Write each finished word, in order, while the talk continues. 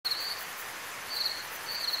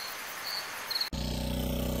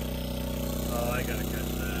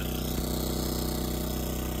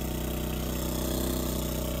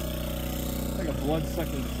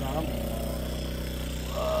blood-sucking zombie.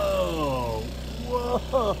 Whoa! Whoa!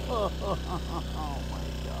 Oh my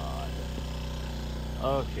god.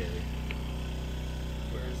 Okay.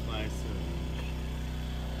 Where's my syringe?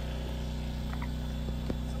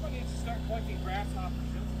 Somebody needs to start collecting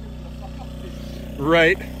grasshoppers.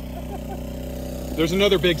 Right. There's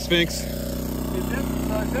another big sphinx. Is this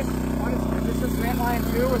an antlion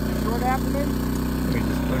too with the short abdomen? We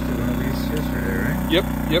just collected one of these yesterday, right? Yep,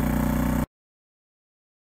 yep.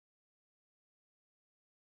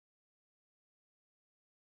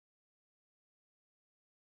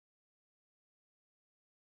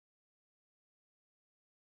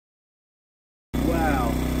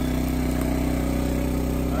 Wow.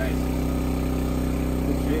 Nice.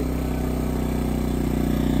 Good shape.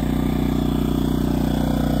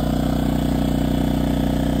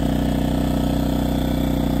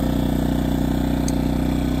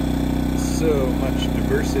 So much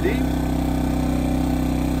diversity.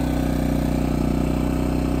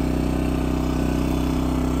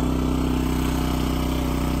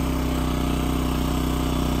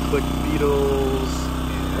 Click beetles.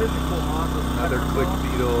 There's a cool hawk. Another click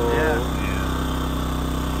beetle. Yeah.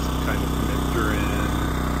 Some kind of nectarine.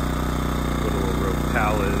 Little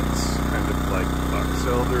rhopalids. Kind of like box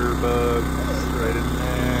elder bugs right in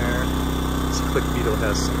there. This click beetle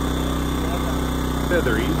has some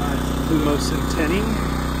feathery plumose antennae.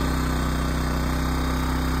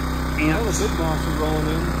 Ants. Big monster rolling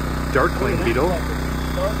in. Darkling beetle.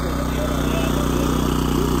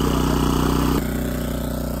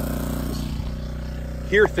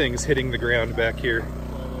 Hear things hitting the ground back here.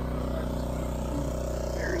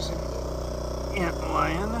 There's an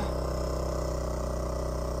antlion.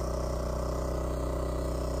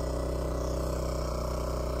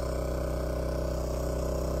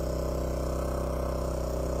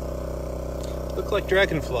 Look like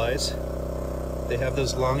dragonflies. They have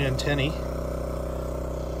those long antennae.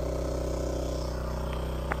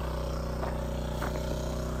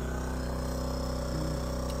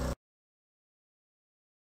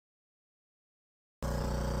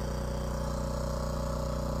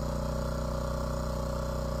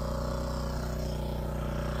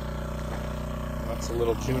 Lots of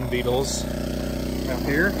little June beetles out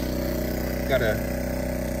here. Got a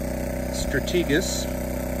strategus.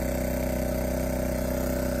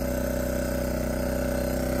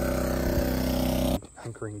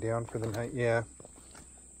 Hunkering down for the night, yeah.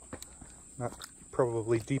 Not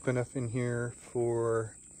probably deep enough in here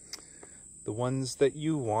for the ones that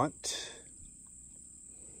you want.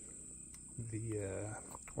 The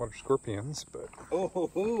water scorpions, but... Oh,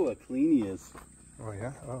 a Cleanius. Oh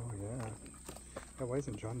yeah, oh yeah. Yeah, why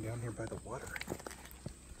isn't John down here by the water?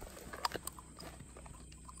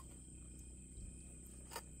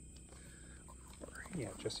 Yeah,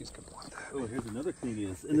 Jesse's gonna want that. Oh, here's another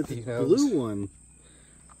Cleanius. And it's a Beetles. blue one.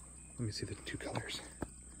 Let me see the two colors.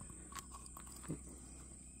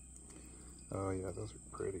 Oh yeah, those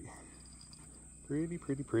are pretty. Pretty,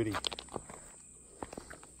 pretty, pretty.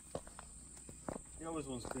 He always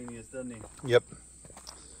wants Cleanius, doesn't he? Yep.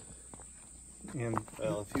 And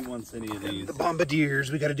Well, if he wants any of these. the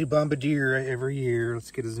bombardiers, we gotta do bombardier every year.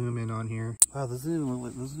 Let's get a zoom in on here. Wow, those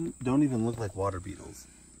don't even look like water beetles.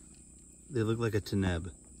 They look like a teneb.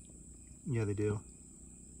 Yeah, they do.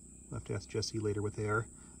 I'll have to ask Jesse later what they are.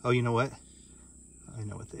 Oh, you know what? I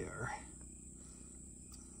know what they are.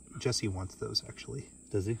 Jesse wants those, actually.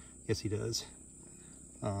 Does he? Yes, he does.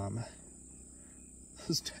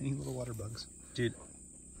 Those tiny little water bugs. Dude.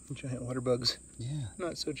 Giant water bugs. Yeah.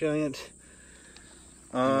 Not so giant.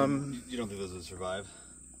 You don't think those would survive?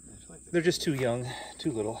 They're just too young,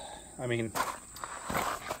 too little. I mean,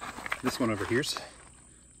 this one over here's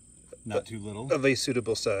Not too little. of a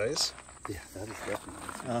suitable size. Yeah, that is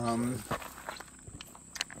definitely.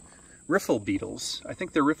 Riffle beetles. I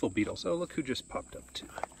think they're riffle beetles. Oh, look who just popped up to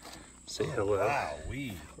say hello. Wow,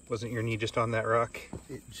 Wasn't your knee just on that rock?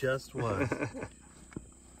 it just was.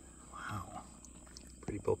 Wow.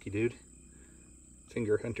 Pretty bulky dude.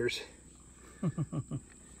 Finger hunters.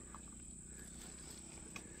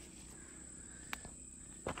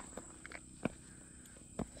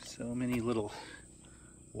 So many little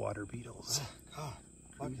water beetles. God,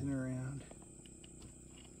 Walking around.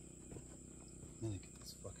 Man, get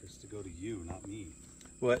these fuckers to go to you, not me.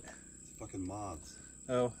 What? It's fucking moths.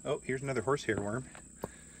 Oh, here's another horsehair worm.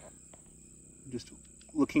 Just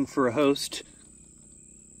looking for a host.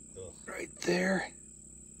 Ugh. Right there.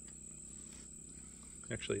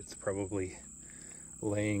 Actually, it's probably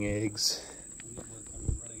laying eggs. I'm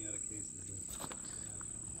running out of cases.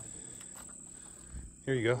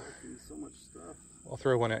 Here you go. There's so much stuff. I'll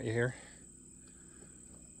throw one at you here.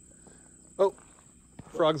 Oh,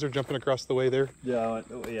 frogs are jumping across the way there. Yeah,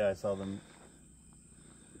 yeah, I saw them.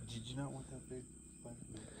 Did you not want that big?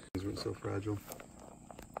 These were so fragile.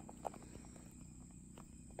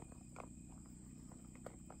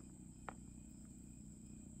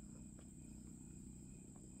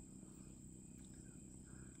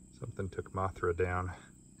 Something took Mothra down.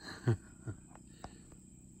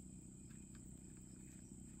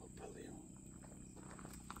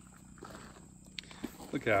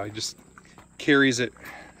 Look how he just carries it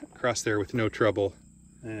across there with no trouble.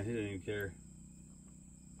 Yeah, he didn't even care.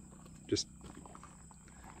 Just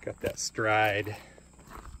got that stride.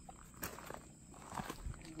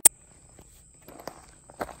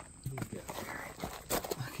 Look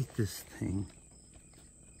at this thing.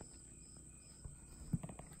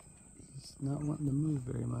 He's not wanting to move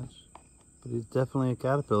very much, but he's definitely a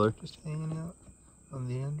caterpillar. Just hanging out on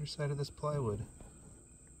the underside of this plywood.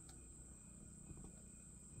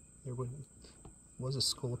 There was a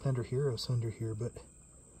Scolopendroheros under here, but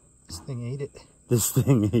this thing ate it. This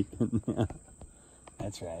thing ate it, yeah.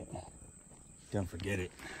 That's right. Don't forget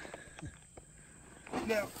it.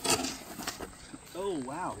 No. Oh,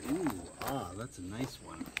 wow. Ooh, that's a nice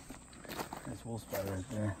one. Nice wolf spider right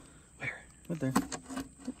there. Where? Right there.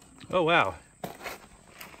 Oh, wow.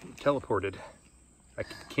 Teleported. I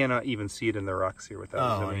cannot even see it in the rocks here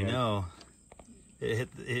without zooming in. I know. It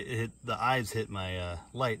hit the eyes hit my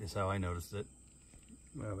light is how I noticed it.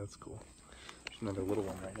 Oh, that's cool. There's another little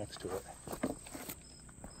one right next to it.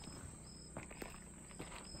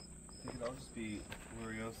 Maybe I'll just be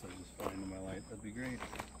Gloriosa just flying in my light. That'd be great.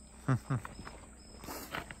 That's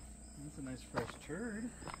a nice fresh turd.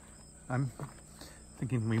 I'm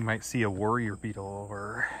thinking we might see a warrior beetle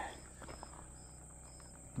or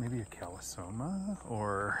maybe a calisoma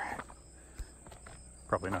or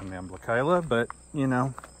probably not an amblychyla, but you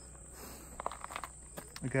know,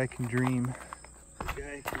 a guy can dream. A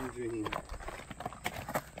guy can dream.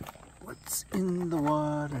 What's in the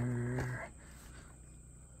water?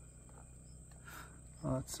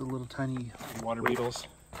 Oh, that's a little tiny water beetles.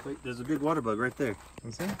 Wait, there's a big water bug right there.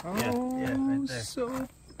 Is there? Oh, yeah, right there. So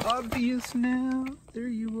obvious now. There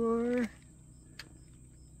you are.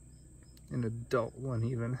 An adult one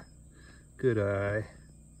even. Good eye.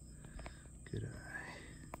 Good eye.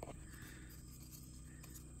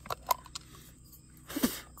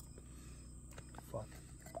 Fuck.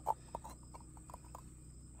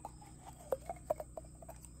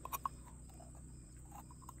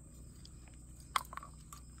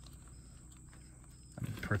 I'm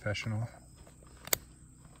a professional.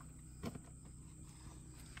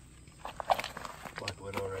 Black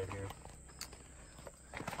widow right here.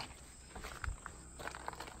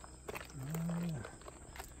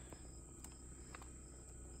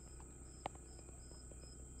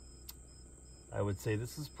 I would say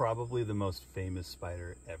this is probably the most famous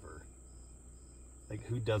spider ever. Like,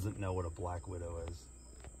 who doesn't know what a black widow is?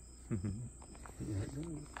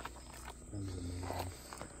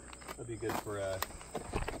 That'd be good for a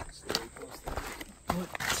story post. What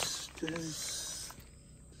does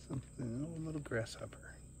something? Oh, a little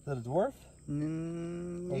grasshopper. Is that a dwarf?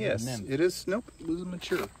 Yes, it is. Nope, it was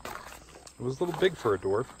mature. It was a little big for a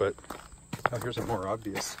dwarf, but oh, here's a more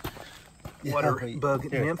obvious water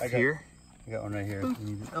bug nymph here. I got one right here.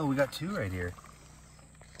 Oh, we got two right here.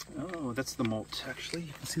 Oh, that's the molt, actually.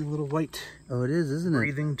 You can see the little white Oh, it is, isn't it?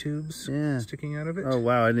 breathing tubes sticking out of it. Oh,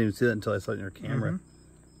 wow. I didn't even see that until I saw it in your camera.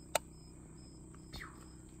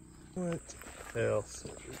 What else are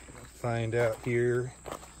we going to find out here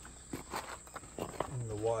in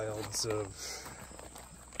the wilds of...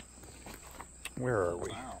 Where are we?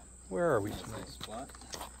 Wow. Where are we That's a tonight? nice spot.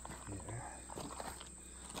 Yeah.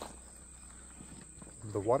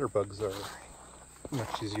 The water bugs are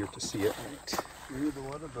much easier to see at night. Ooh, the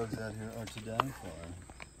water bugs out here are to die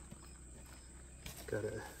for. Got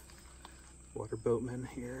a water boatman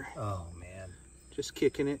here. Oh, man. Just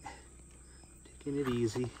kicking it. Taking it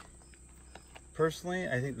easy. Personally,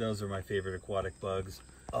 I think those are my favorite aquatic bugs.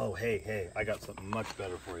 Oh, hey, I got something much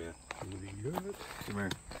better for you. Come here.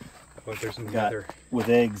 Oh, there's another. With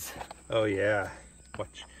eggs. Oh, yeah.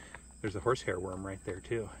 Watch. There's a horsehair worm right there,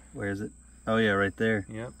 too. Where is it? Oh, yeah, right there.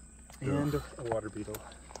 Yep. And a water beetle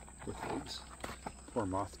with eggs. Poor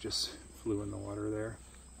moth just flew in the water there.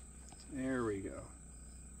 There we go.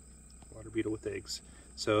 Water beetle with eggs.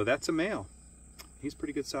 So that's a male. He's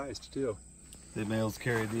pretty good sized, too. The males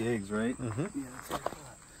carry the eggs, right? Mm-hmm. Yeah, that's what I thought.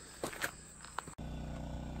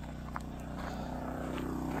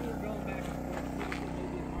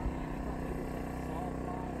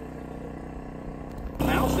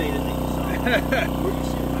 Mouse ate it that you saw. Where you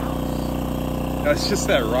see a mouse? No, it's just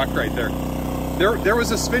that rock right there. There was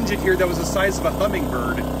a sphinget here that was the size of a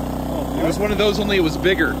hummingbird. Oh, It was one of those, only it was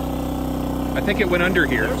bigger. I think it went under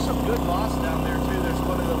here. There's some good moss down there too. There's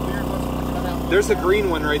one of the weird ones that cut out. There's a green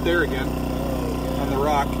one right there again on the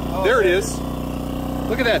rock. Oh, there it is.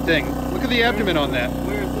 Look at that thing. Look at the abdomen on that.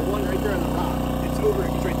 Where's the one right there on the rock? It's over.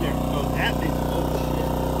 It's right there. Oh, that thing. Oh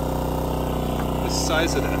The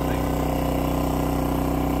size of that thing.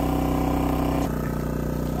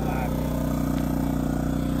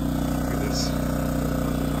 Look at this. shit.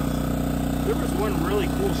 There was one really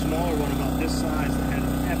cool smaller one about this size that had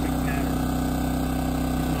an epic pattern. I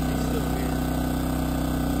don't know if it's still here.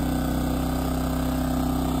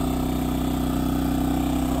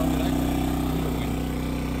 Oh, look at that guy.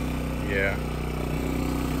 Yeah.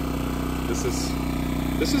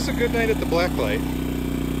 This is a good night at the Blacklight.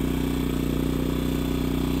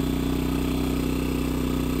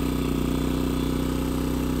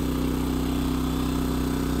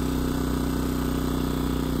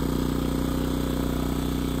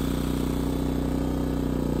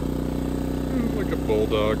 Like a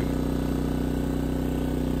bulldog.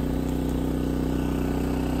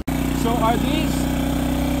 So are these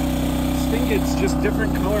stingids just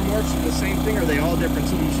different color morphs of the same thing, or are they all different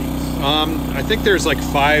species? I think there's like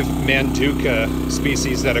 5 Manduka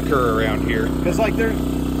species that occur around here. Because like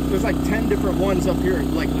there's like 10 different ones up here.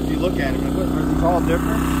 Like if you look at them, are these all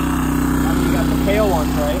different? I mean, you got the pale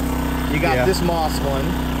ones, right? You got this moss one.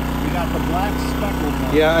 You got the black speckled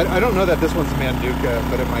one. Yeah, I don't know that this one's Manduka,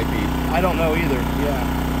 but it might be. I don't know either. Yeah.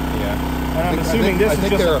 Yeah. And I'm assuming this is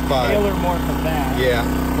just there a are 5. paler morph of that. Yeah.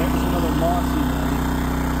 There's another mossy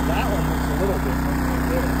one. That one looks a little different right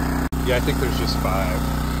there. Yeah, I think there's just 5.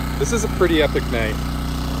 This is a pretty epic night.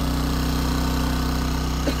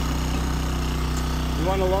 You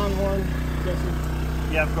want a longhorn,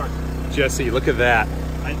 Jesse? Yeah, of course. Jesse, look at that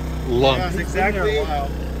lump. Yeah, That's exactly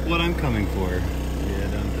what I'm coming for. Yeah,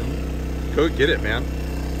 don't think. Go get it, man.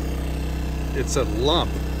 It's a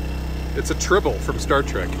lump. It's a tribble from Star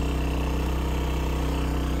Trek.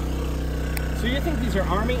 So you think these are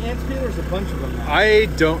army ants, Peter? There's a bunch of them now. I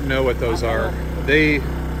don't know what those are. They. All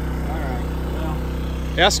right. Well,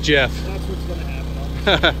 Ask Jeff. that's what's going to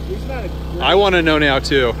happen. He's not a great I want to know now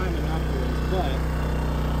too. time innocuous, but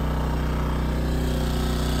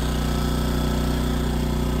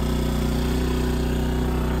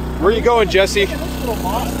Where are you going, Jesse? look at this little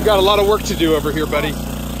moss. You got a lot of work to do over here, buddy. I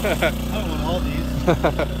don't want all these.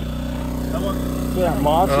 Yeah,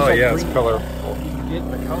 moss. Oh is like yeah, it's green. colorful. You can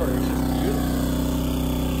get the color. It's just beautiful.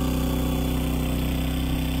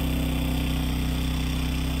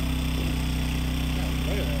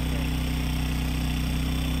 Look at that thing.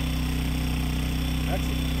 That's a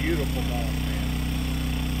beautiful moss,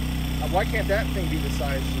 man. Why can't that thing be the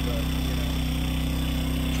size of the,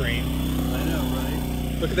 Train. I know, right?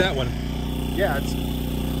 Look at that one. Yeah, it's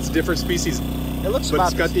It's a different species, it looks but about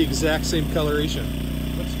it's got the exact same coloration.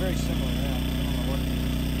 looks very similar. Yeah. I don't know what it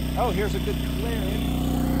is. Oh, here's a good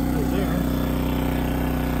clearing. Right there.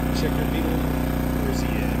 Checker beetle. Where's he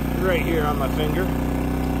at? Right here on my finger.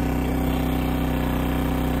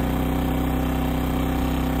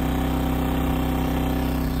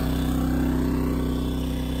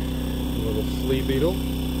 A little flea beetle.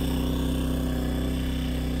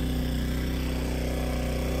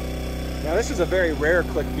 Now this is a very rare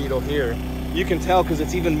click beetle here. You can tell because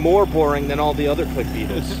it's even more boring than all the other click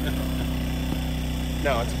beetles.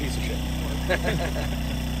 No, it's a piece of shit.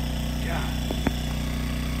 God.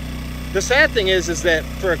 The sad thing is that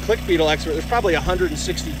for a click beetle expert, there's probably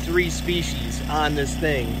 163 species on this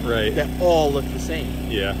thing Right. that all look the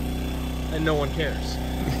same, Yeah. and no one cares.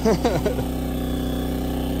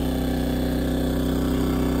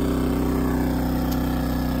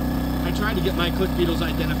 I tried to get my click beetles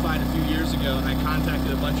identified a few years ago, and I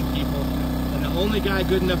contacted a bunch of people, and the only guy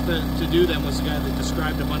good enough to do them was the guy that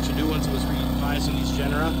described a bunch of new ones and was revising these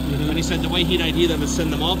genera. And he said the way he'd ID them is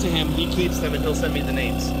send them all to him, he keeps them, and he'll send me the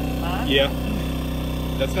names. Yeah.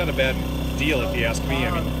 That's not a bad deal if you ask me.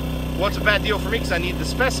 I mean, Well, it's a bad deal for me because I need the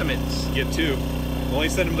specimens. get 2. Only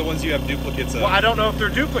send them the ones you have duplicates of. Well, I don't know if they're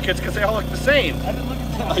duplicates because they all look the same. I've been looking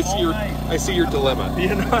for I see your dilemma.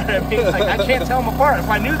 You know what I mean? Like, I can't tell them apart. If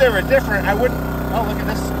I knew they were different, I wouldn't. Oh, look at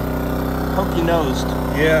this. Pokey nosed.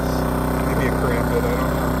 Yeah. Maybe a cramped, I don't know.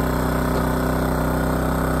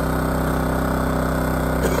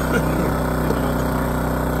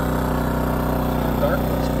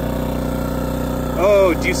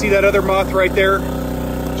 Oh, do you see that other moth right there,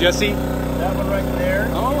 Jesse? That one right there.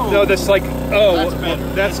 Oh. No, that's like, oh, That's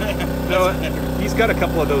better. that's no, he's got a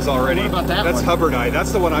couple of those already. What about that That's one? Hubbard eye.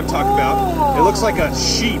 That's the one I'm talking about. It looks like a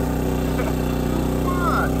sheep. Come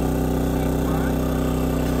on.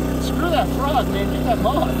 Screw that that frog, man. Get that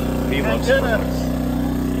moth. He loves frogs.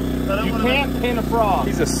 You can't pin a frog.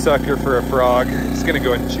 He's a sucker for a frog. He's gonna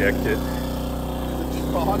go inject it.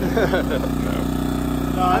 Frog? No.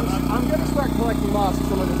 I'm gonna start collecting moths if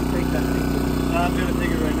someone doesn't take that thing. No, I'm gonna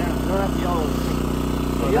take it right now. You don't have the yellow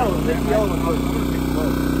one. The yellow, take the yellow one. I'm gonna take the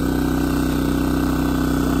both.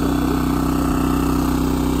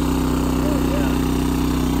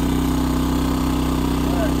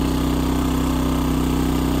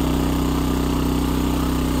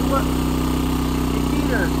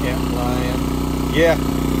 Yeah.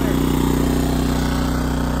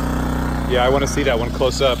 Yeah, I want to see that one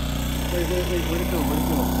close up. Wait, where'd it go?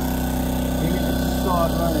 Maybe I just saw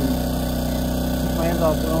it running. Keep my hands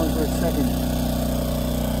off it only for a second.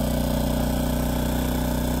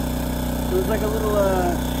 It was like a little,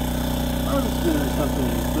 harvestman or something,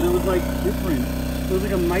 but it was like different. It was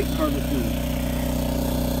like a mite harvestman.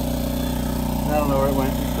 I don't know where it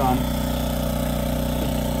went, it's gone.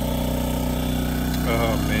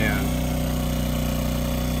 Oh, man.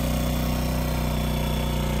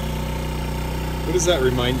 What does that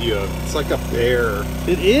remind you of? It's like a bear.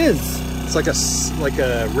 It is! It's like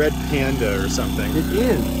a red panda or something. It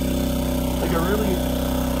is! Like a really...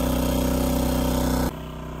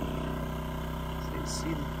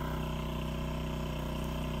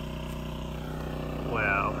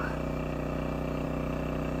 Wow.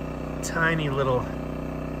 Tiny little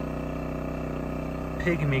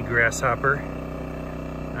pygmy grasshopper.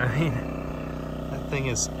 I mean, that thing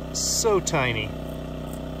is so tiny.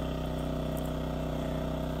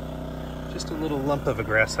 Just a little lump of a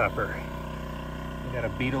grasshopper. We got a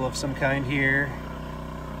beetle of some kind here.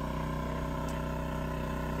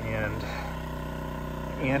 And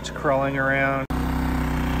ant crawling around.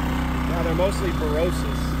 Yeah, they're mostly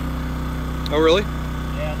Barosis. Oh, really?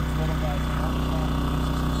 Yeah, these little guys are all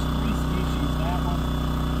three species. That one.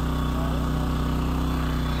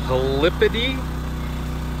 Halipidae?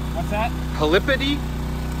 What's that? Halipidae?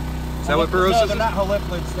 Is that what Barosis No, is? they're not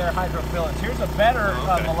haliplids, they're hydrophilids. Here's a better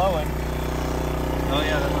Meloan. Oh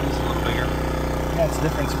yeah, that one's a little bigger. Yeah, it's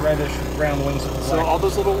different. It's reddish, brown wings with So black. all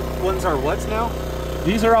those little ones are what now?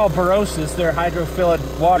 These are all Barosis. They're hydrophilid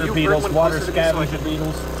water Will you bring beetles, one water closer to me so I scavenger can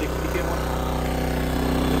beetles. Take a peek at one.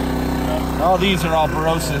 All these are all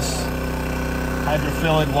Barosis,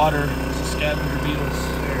 hydrophilid water scavenger beetles.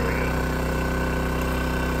 There we go.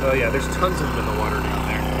 Oh yeah, there's tons of them in the water down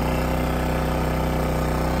there.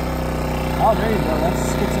 Oh, there you go. That's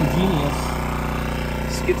Schizogenius.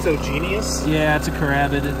 Schizogenius? Yeah, it's a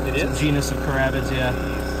carabid. It is? A genus of carabids, yeah.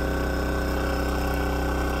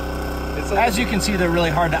 It's As you can see, they're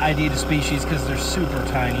really hard to ID to species because they're super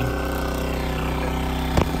tiny.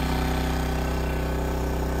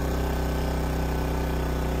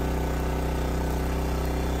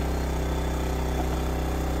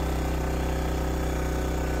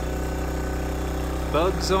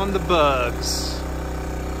 bugs on the bugs.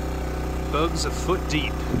 Bugs a foot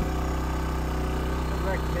deep.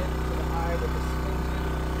 Direct hit to the eye with the swing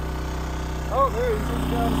tube. Oh, there he is.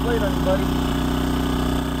 He's got his blade on you, buddy.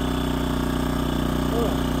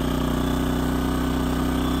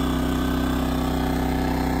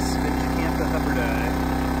 Spinchicantha hubbardi.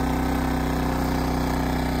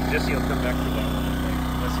 Jesse will come back for that one, I think,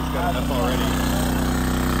 unless he's got enough already.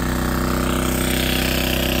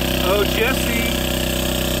 Oh, Jesse!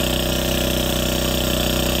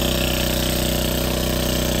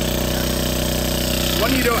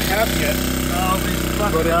 One you don't have yet. Oh, but he's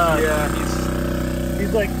fucked up. Yeah,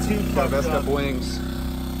 He's like too got fucked messed up. up wings.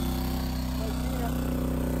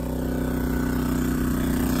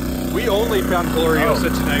 We only found Gloriosa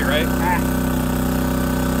tonight, right?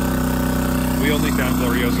 We only found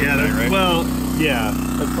Gloriosa tonight, right? Well, yeah,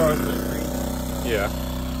 as far as the screen. Yeah.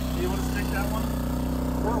 Do you want to stick that one?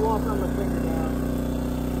 Not walk on the finger down.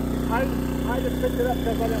 I just picked it up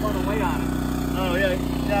because I didn't want to wait on it. Oh, yeah.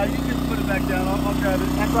 Yeah, you can put it back down. I'll grab it.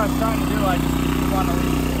 That's what I'm trying to do. I just didn't want to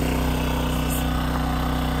leave.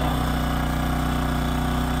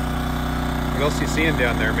 What else you seeing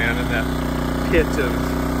down there, man, in that pit of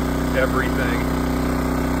everything?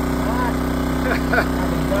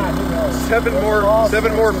 God, who knows? Seven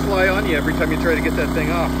more fly on you every time you try to get that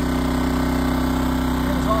thing off.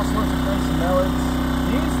 There's all sorts of crazy melons.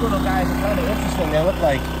 These little guys are kind of interesting. They look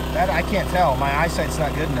like that. I can't tell. My eyesight's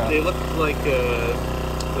not good enough. They look like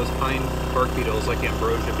those pine bark beetles, like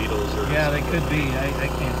ambrosia beetles, or Yeah, they could be. I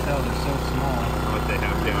can't tell. They're so small. I don't know what they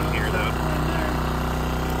have down here, though.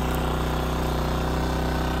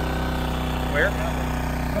 Where?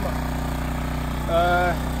 Come on.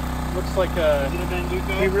 Looks like a... Is it a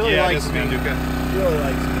Manduka? He really Yeah, likes it is a me. Manduka. He really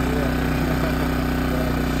likes me.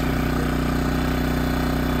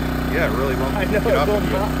 Yeah. Yeah, it really won't I know, get up. it won't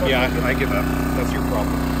pop. Yeah, I give up. That's your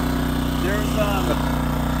problem. There's,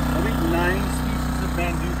 I think 9 species of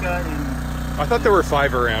Manduca in... I thought there were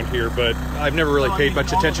 5 around here, but I've never really paid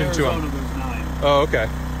much attention to them. There's 9. Oh, okay.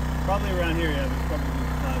 Probably around here, yeah. There's probably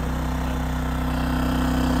 5.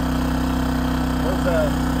 What's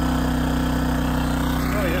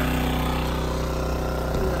Oh, yeah.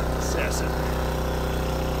 Assassin.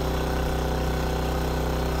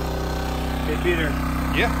 Hey, Peter.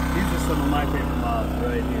 Yeah. These are some of my favorite moths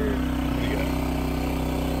right here.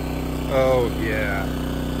 Oh, yeah.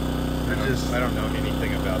 I don't know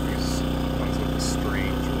anything about these ones with the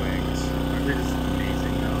strange wings. They're just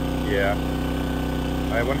amazing, though. Yeah.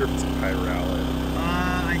 I wonder if it's a pyralid.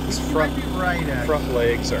 I think you front, might be right, actually. front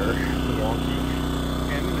legs are wonky.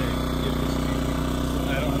 I'm gonna give this to you.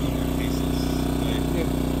 I don't have any pieces.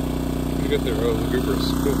 You get there. Oh, the goopers.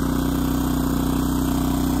 Cool.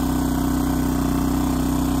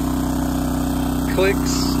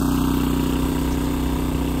 Clicks.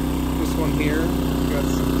 This one here got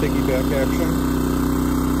some piggyback action.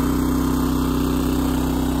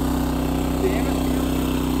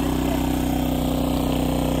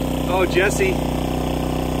 Oh, Jesse.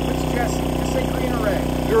 What's Jesse? Just say green or red.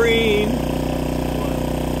 Green.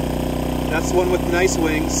 That's the one with nice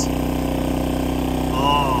wings.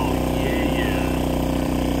 Oh, yeah.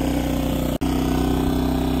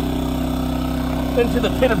 Into the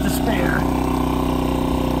pit of despair.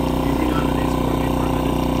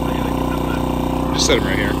 Just set them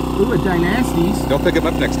right here. Ooh, a Dynasties. Don't pick them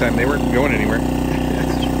up next time. They weren't going anywhere.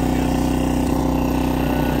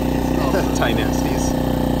 Dynasties.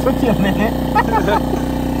 Took you a minute.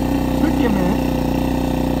 Took you a minute.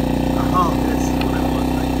 Oh, this is what I want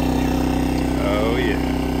right here. Oh, yeah.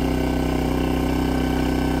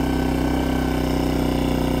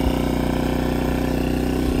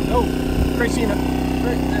 Oh, Christina.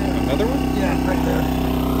 Right there. Another one? Yeah, right there.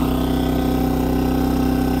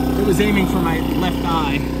 It was aiming for my left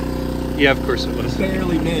eye. Yeah, of course it was.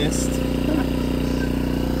 Barely missed.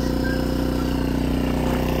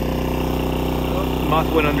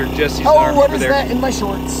 Moth went under Jesse's Oh, arm what over is there. that in my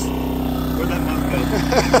shorts? Where'd that moth go? In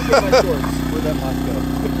my shorts. Where'd that moth go?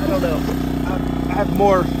 I don't know. I have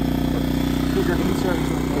more bigger concerns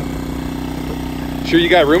right now. Sure you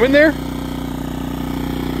got room in there?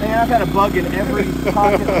 Man, I've had a bug in every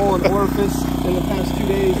pocket, hole, and orifice in the past 2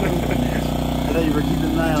 days. I thought you were keeping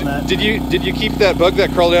an eye on that. Did you keep that bug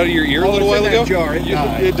that crawled out of your ear a little while ago? Jar. It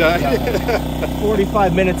died. It died.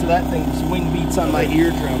 45 minutes of that thing just wing beats on my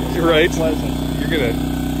eardrum. It was Right. pleasant. You're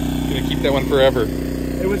gonna keep that one forever.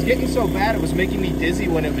 It was getting so bad, it was making me dizzy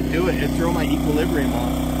when it would do it. It'd throw my equilibrium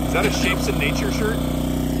off. Is that a Shapes in Nature shirt?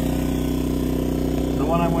 The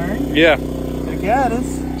one I'm wearing? Yeah. Heck yeah, it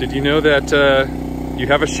is. Did you know that you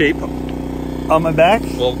have a shape? On my back?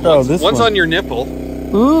 Well, one's on your nipple.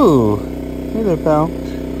 Ooh. Hey there, pal.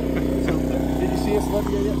 Did you see a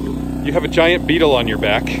celebrity yet? You have a giant beetle on your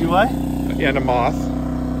back. Do I? And a moth.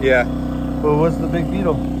 Yeah. Well, what's the big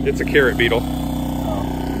beetle? It's a carrot beetle.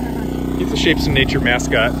 He's a Shapes in Nature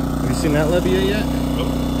mascot. Have you seen that Lebia yet?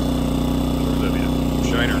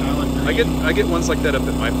 Shiner. I get ones like that up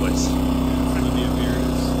at my place.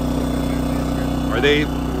 Are they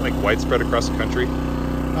like widespread across the country?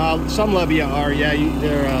 Some Lebia are, yeah.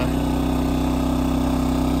 They're,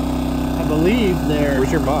 I believe they're...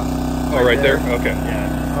 Where's your moth? Oh, right there? Okay.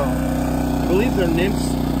 Yeah. Oh. I believe their nymphs,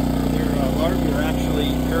 or their larvae are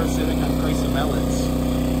actually parasitic on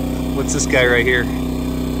chrysomelids. What's this guy right here?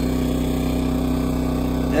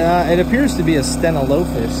 It appears to be a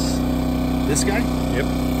Stenolophus. This guy? Yep.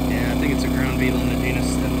 Yeah, I think it's a ground beetle in the genus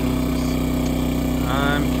Stenolophus.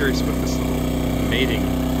 I'm curious about this little mating.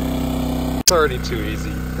 It's already too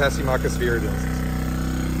easy. Passymachus viridis.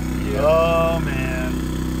 Yeah. Oh, man.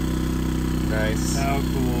 Nice. How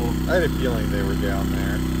cool. I had a feeling they were down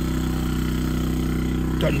there.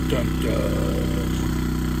 Dun dun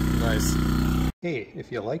dun. Nice. Hey,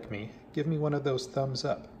 if you like me, give me one of those thumbs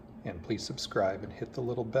up. And please subscribe and hit the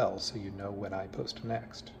little bell so you know when I post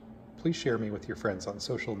next. Please share me with your friends on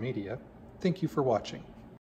social media. Thank you for watching.